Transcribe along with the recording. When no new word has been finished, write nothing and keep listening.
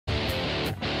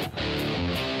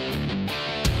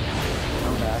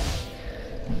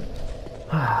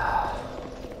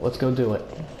Let's go do it.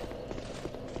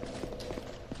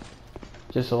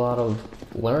 Just a lot of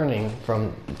learning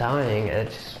from dying. A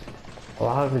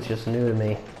lot of it's just new to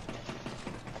me.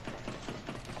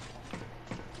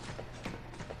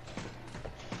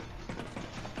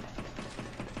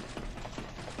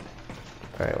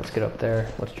 Alright, let's get up there.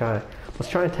 Let's try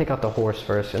and take out the horse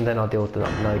first, and then I'll deal with the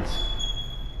knights.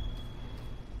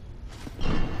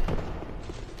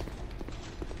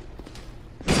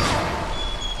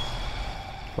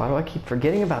 Why do I keep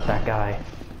forgetting about that guy?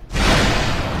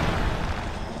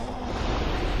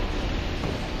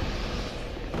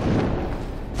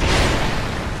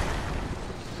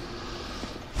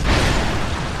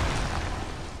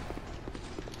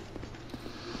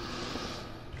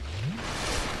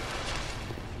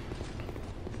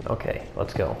 Okay,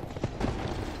 let's go.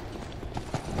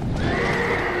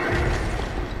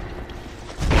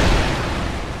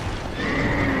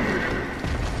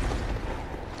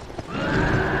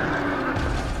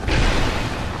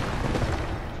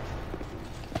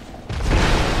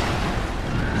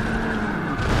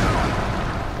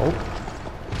 Oh.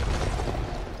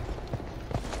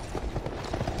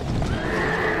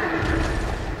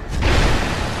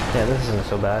 Yeah, this isn't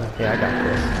so bad. Yeah, I got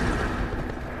this.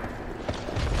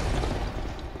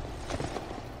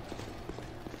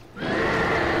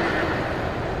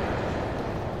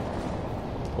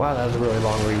 Wow, that was a really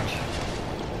long reach.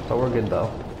 But we're good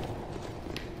though.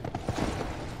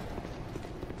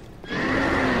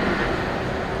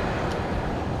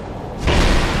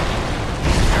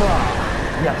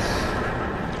 Yes.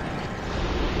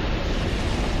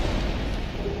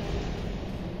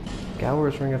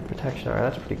 Gower's Ring of Protection. Alright,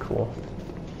 that's pretty cool.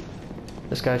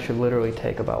 This guy should literally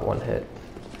take about one hit.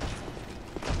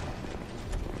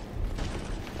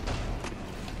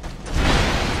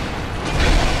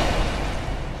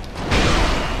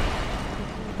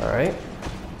 Alright.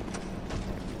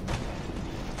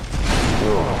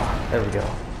 There we go.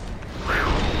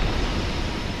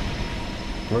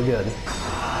 We're good.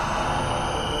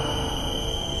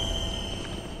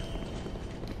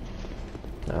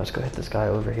 Now let's go hit this guy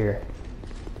over here.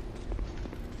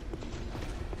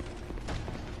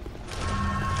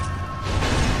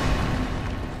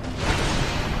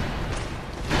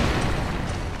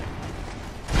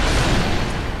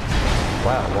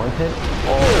 Wow, one hit?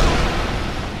 Oh!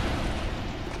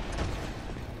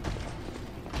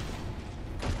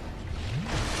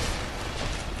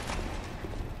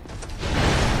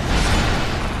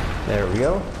 There we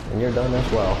go, and you're done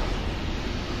as well.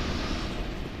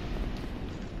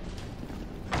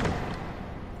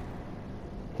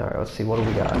 Alright, let's see, what do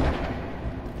we got?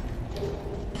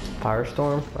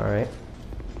 Firestorm, alright.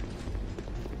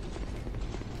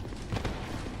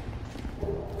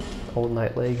 Old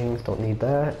Knight leggings, don't need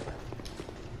that.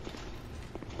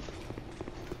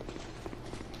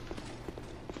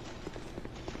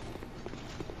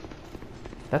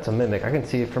 That's a mimic, I can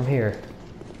see it from here.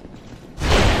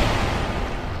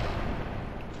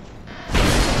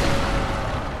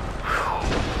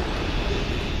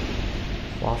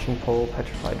 Washing pole,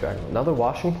 petrified dragon. Another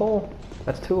washing pole?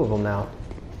 That's two of them now.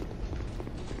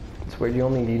 It's weird, you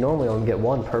normally only get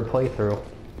one per playthrough.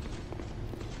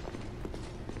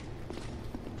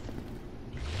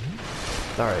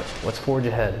 Alright, let's forge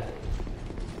ahead.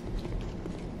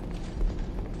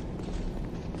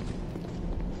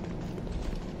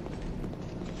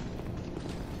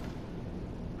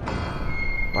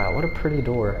 Wow, what a pretty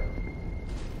door.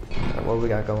 Alright, what do we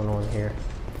got going on here?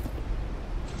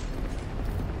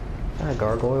 Is that a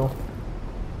gargoyle?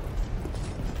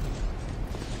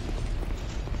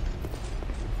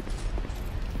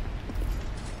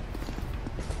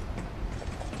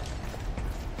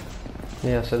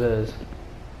 Yes, it is.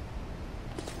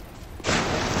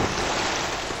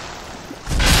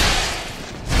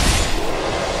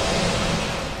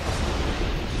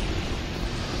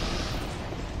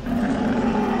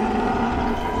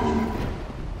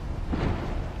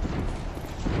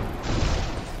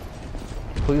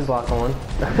 Please lock on.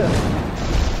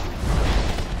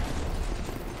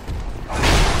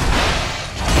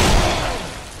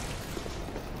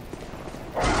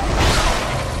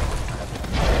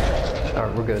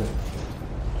 Alright, we're good.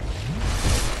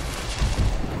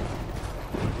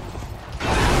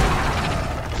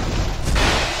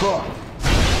 God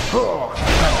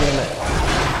damn it.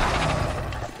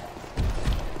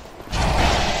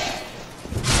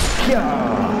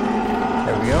 Yeah.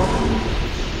 There we go.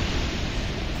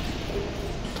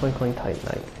 Twinkling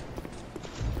Titanite.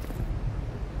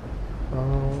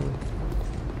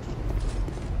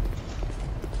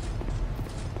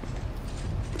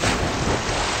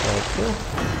 Thank you.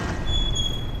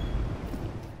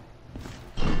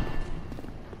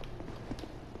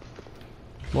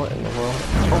 What in the world?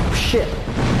 Oh shit!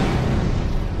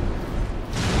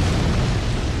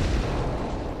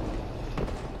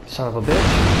 Son of a bitch.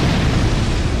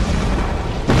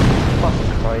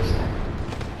 Fucking Christ.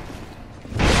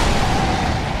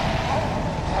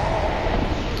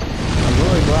 I'm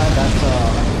really glad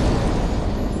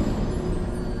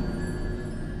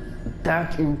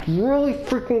I'm really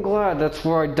freaking glad that's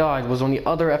where I died, was on the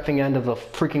other effing end of the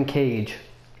freaking cage.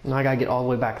 Now I gotta get all the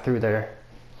way back through there.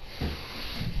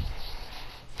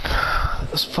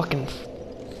 Those fucking...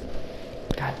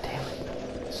 God damn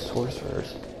it.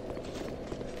 Sorcerers.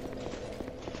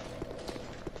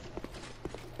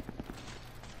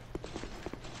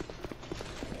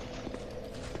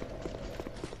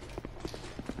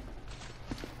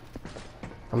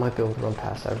 I might be able to run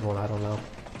past everyone, I don't know.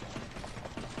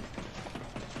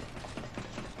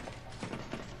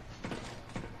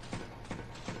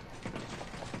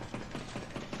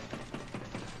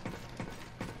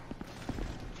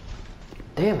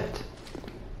 Damn it.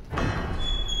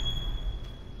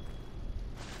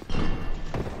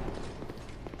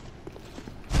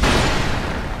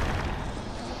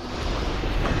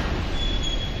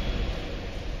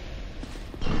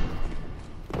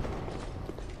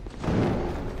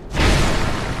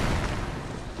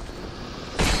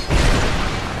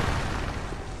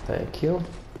 Thank you.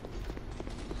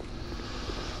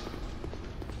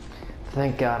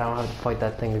 Thank God I don't have to fight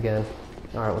that thing again.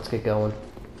 Alright, let's get going.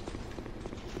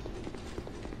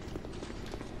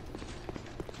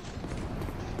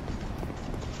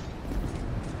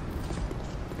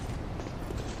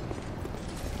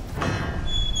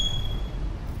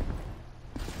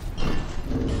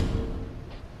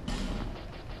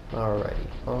 Alrighty,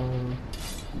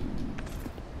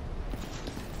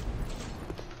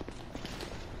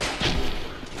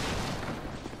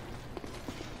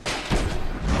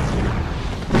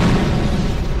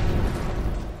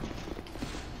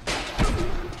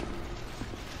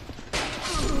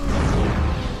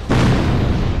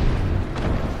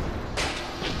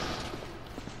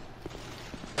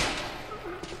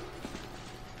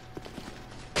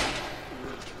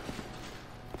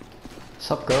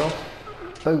 Sup, girl?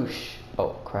 Boosh. Oh,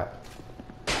 crap.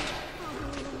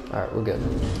 Alright, we're good.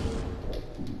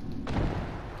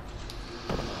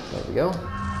 There we go.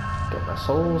 Get my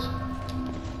souls.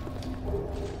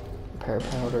 Repair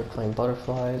powder, claim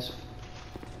butterflies.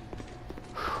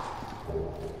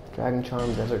 Dragon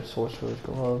charm, desert sorcerer's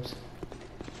gloves.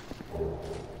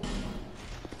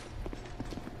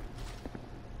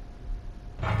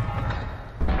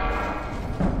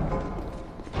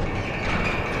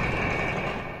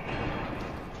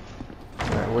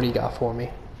 What do you got for me?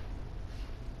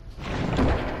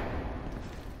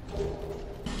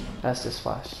 That's this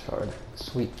flash shard.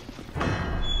 Sweet.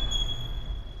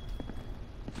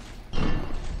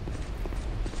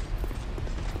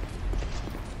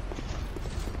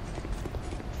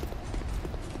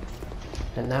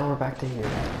 And now we're back to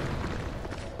here.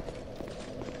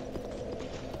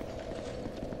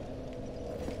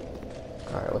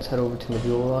 Alright, let's head over to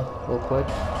Medulla real quick.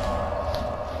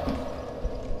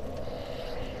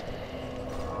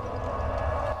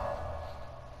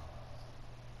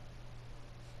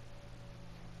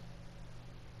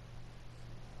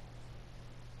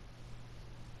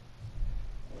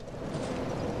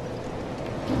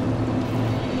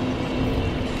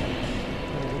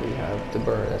 To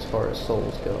burn as far as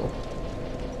souls go.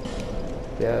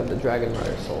 Yeah, the Dragon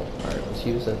Rider soul. Alright, let's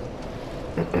use it.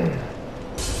 There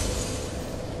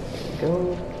we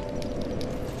go.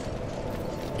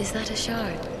 Is that a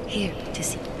shard? Here, to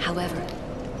see. However.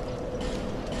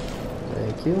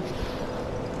 Thank you.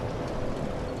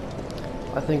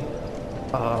 I think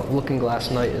Looking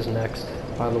Glass Knight is next,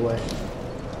 by the way.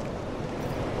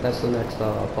 That's the next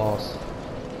boss.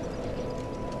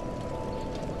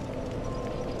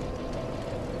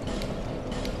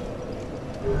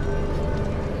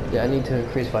 Yeah, I need to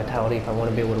increase vitality if I want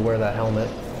to be able to wear that helmet.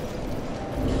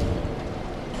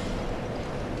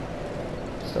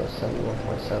 So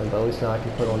 71.7, but at least now I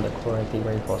can put on the Chloranthy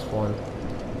Ring +1.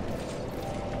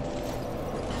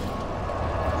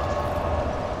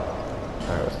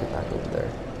 Alright, let's get back over there.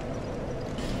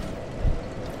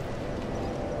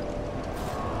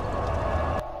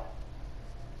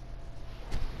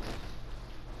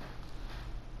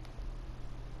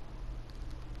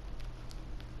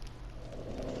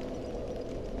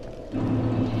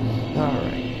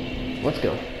 Alright, let's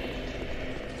go.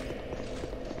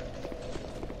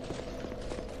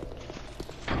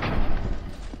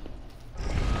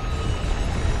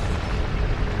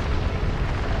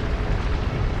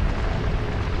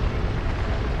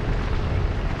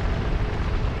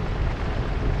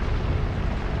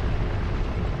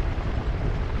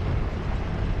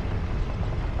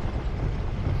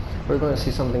 we're going to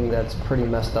see something that's pretty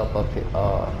messed up here,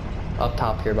 up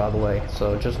top here, by the way.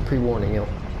 So just pre-warning you.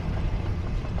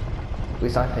 At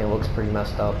least I think it looks pretty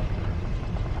messed up.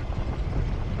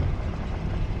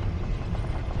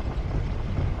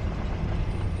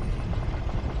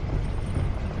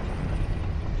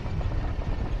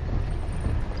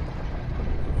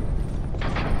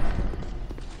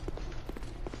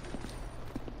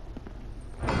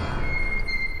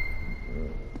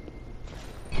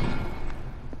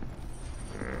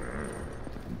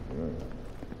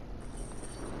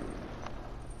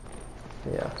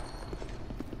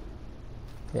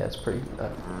 Yeah, it's pretty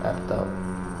effed up.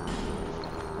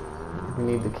 We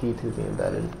need the key to the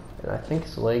embedded. And I think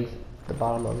his legs, the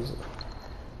bottom of his...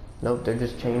 Nope, they're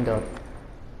just chained up.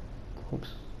 Oops.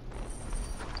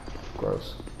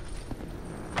 Gross.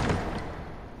 I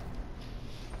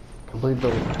believe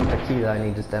the key that I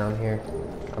need is down here.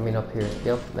 I mean up here.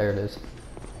 Yep, there it is.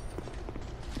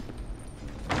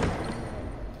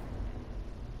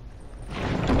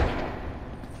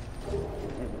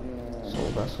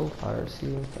 Vessel, fire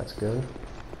sea, that's good.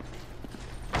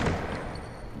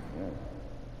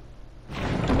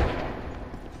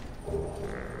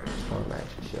 Strong magic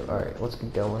shield. Alright, let's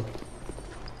get going.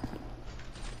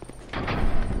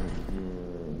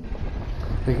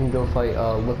 We can go fight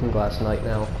Looking Glass Knight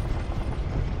now.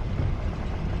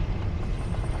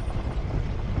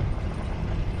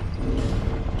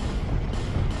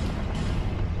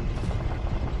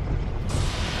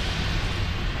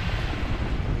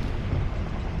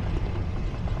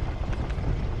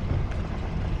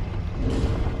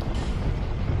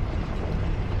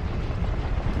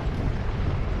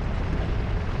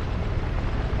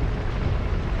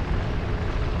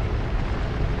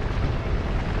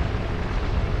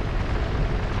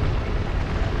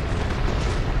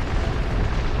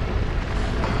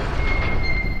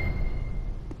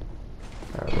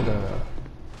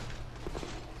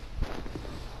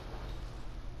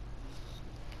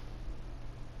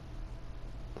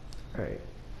 Alright,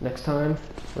 next time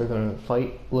we're going to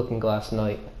fight Looking Glass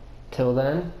Knight. Till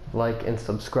then, like and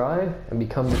subscribe and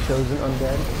become the chosen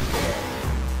undead.